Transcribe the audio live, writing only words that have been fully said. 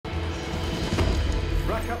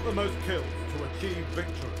up the most kills to achieve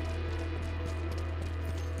victory.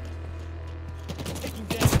 Taking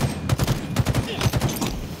damage.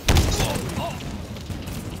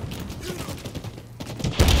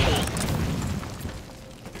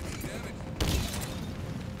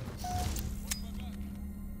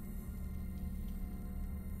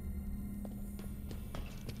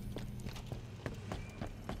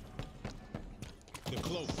 They're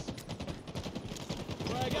close.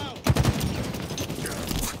 Frag out.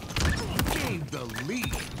 Gain the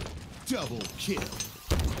lead. Double kill.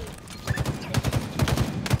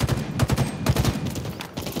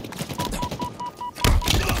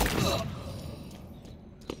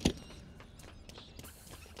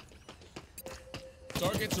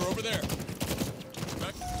 Targets are over there.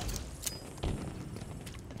 Back.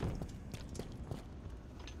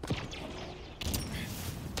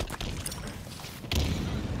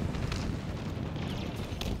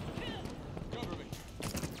 Cover me.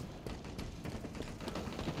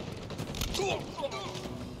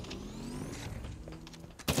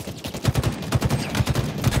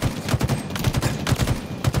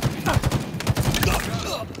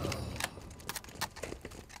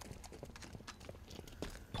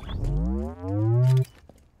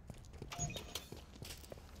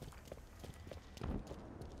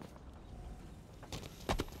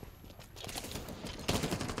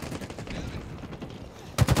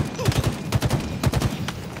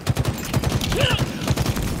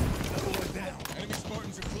 Enemy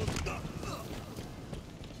Spartans are close.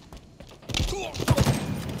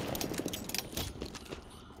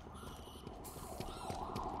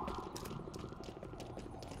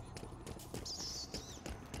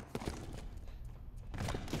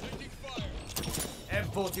 Taking fire.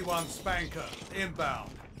 M41 Spanker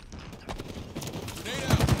inbound. Grenade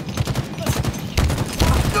out.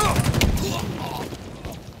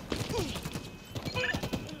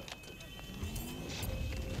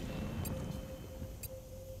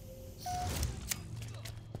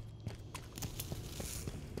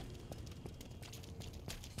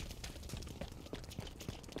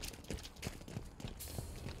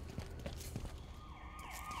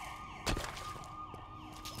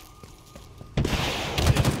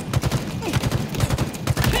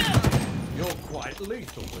 You're quite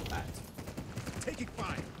lethal with that. Taking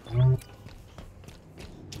fire.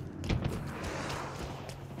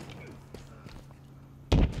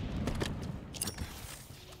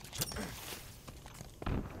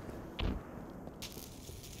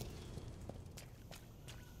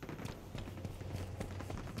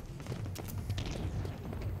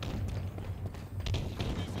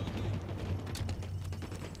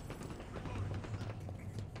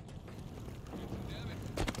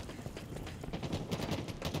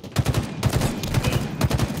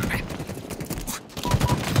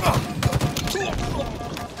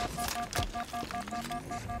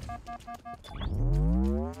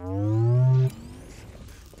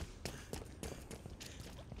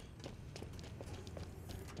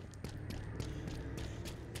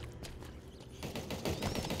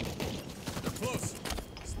 They're close.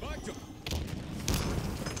 Spiked him.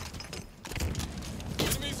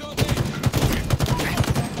 Enemies on me.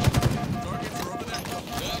 Targets are over there.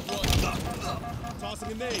 That one.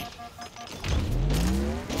 Tossing a nade.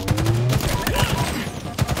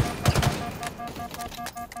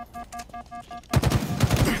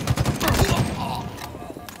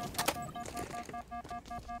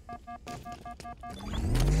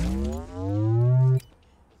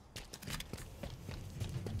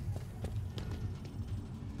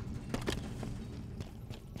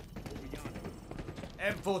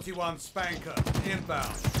 M41 Spanker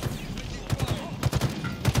inbound.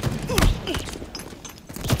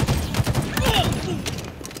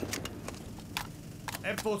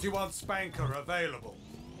 M41 Spanker available.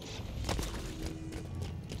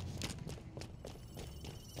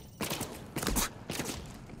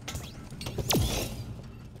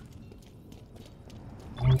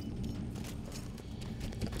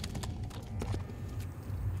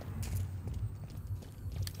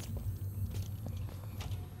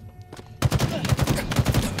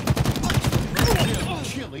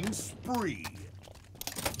 Killing spree.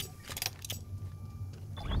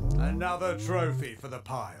 Another trophy for the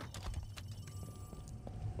pile.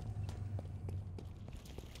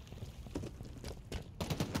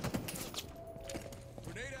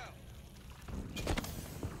 Grenade out.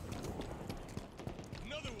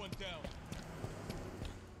 Another one down.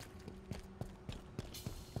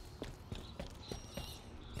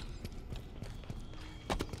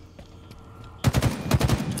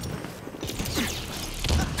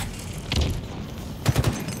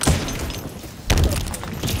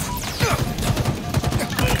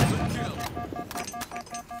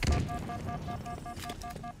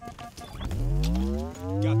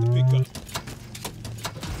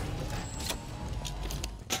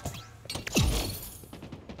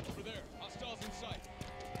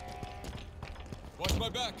 my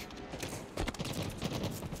back.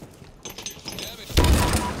 Damn it.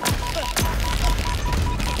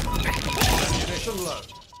 Ammunition low.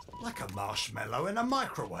 Like a marshmallow in a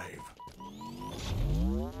microwave.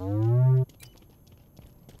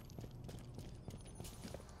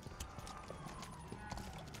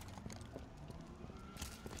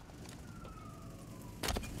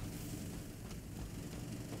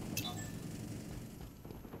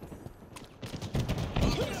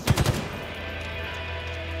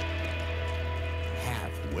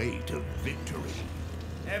 Halfway to victory.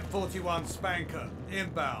 M41 Spanker,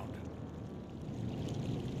 inbound.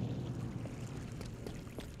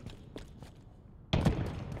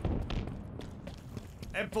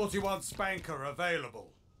 M41 Spanker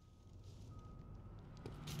available.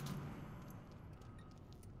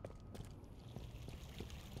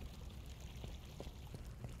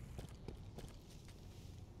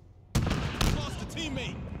 Lost a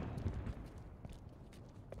teammate.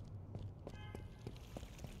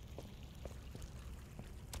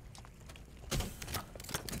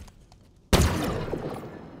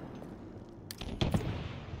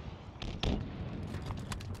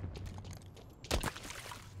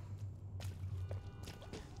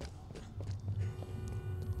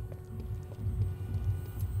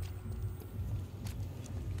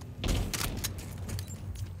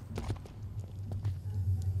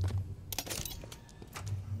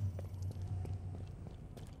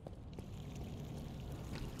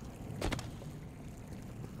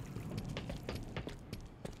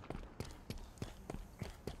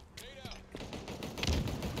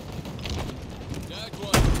 Tag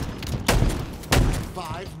one.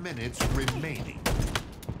 5 minutes remaining.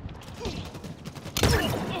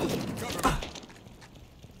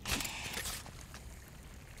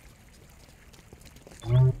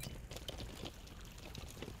 Cover me.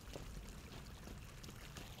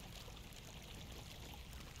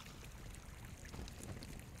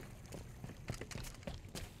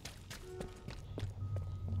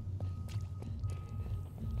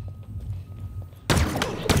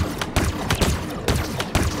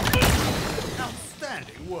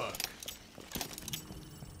 Outstanding work.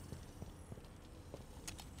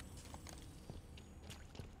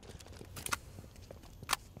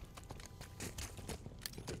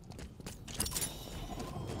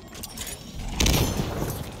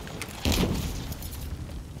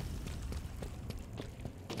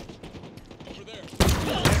 Over there.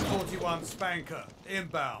 M41 Spanker,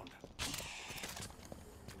 inbound.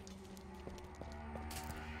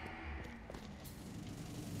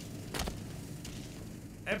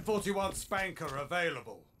 M41 Spanker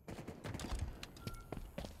available.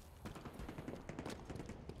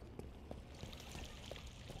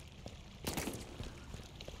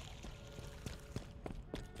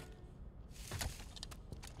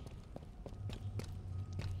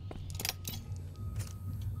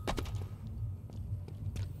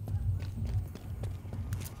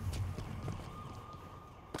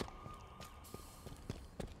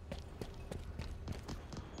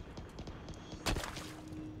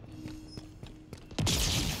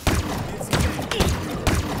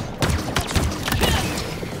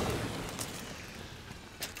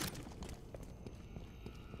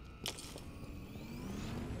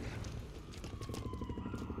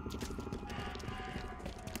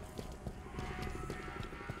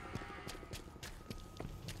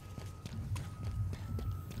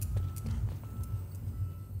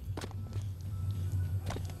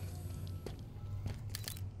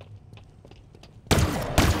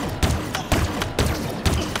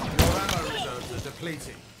 Your ammo reserves are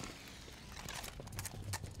depleting.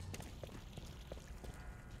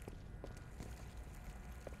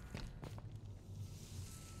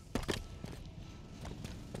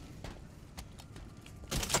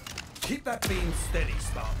 Keep that beam steady,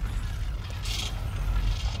 Spark.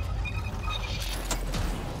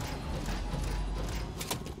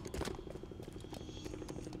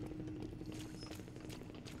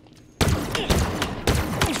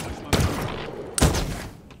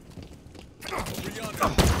 Over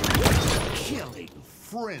yonder. Killing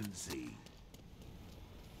frenzy.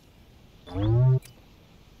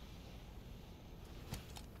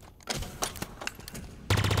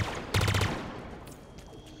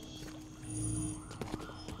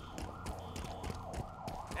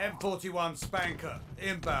 M41 Spanker,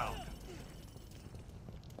 inbound.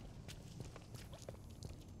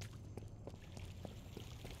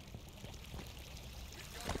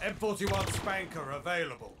 M41 Spanker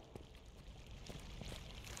available.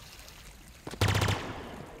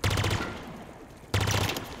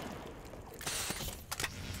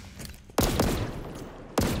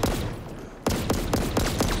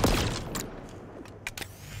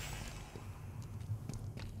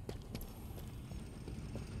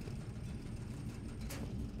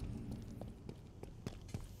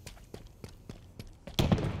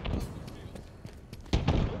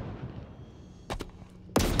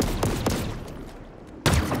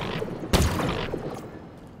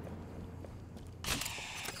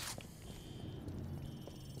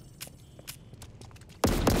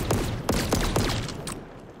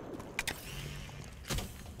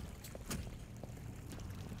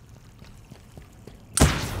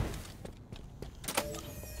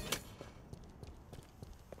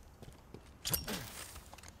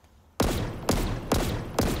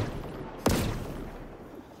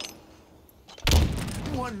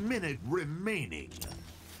 1 minute remaining.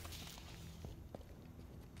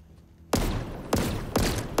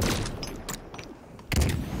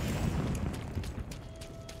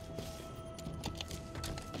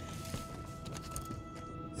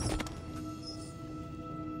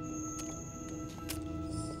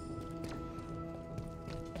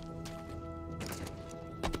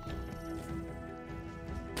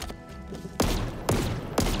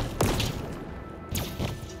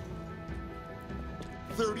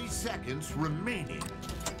 Seconds remaining.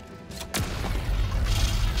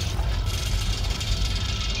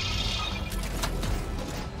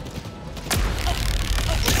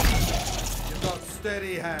 You've got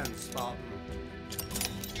steady hands, Spartan.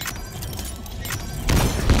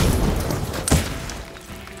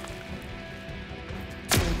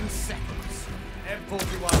 Seconds.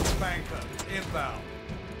 M41 Spanker, inbound.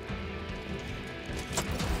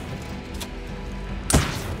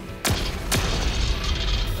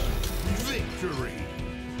 Victory.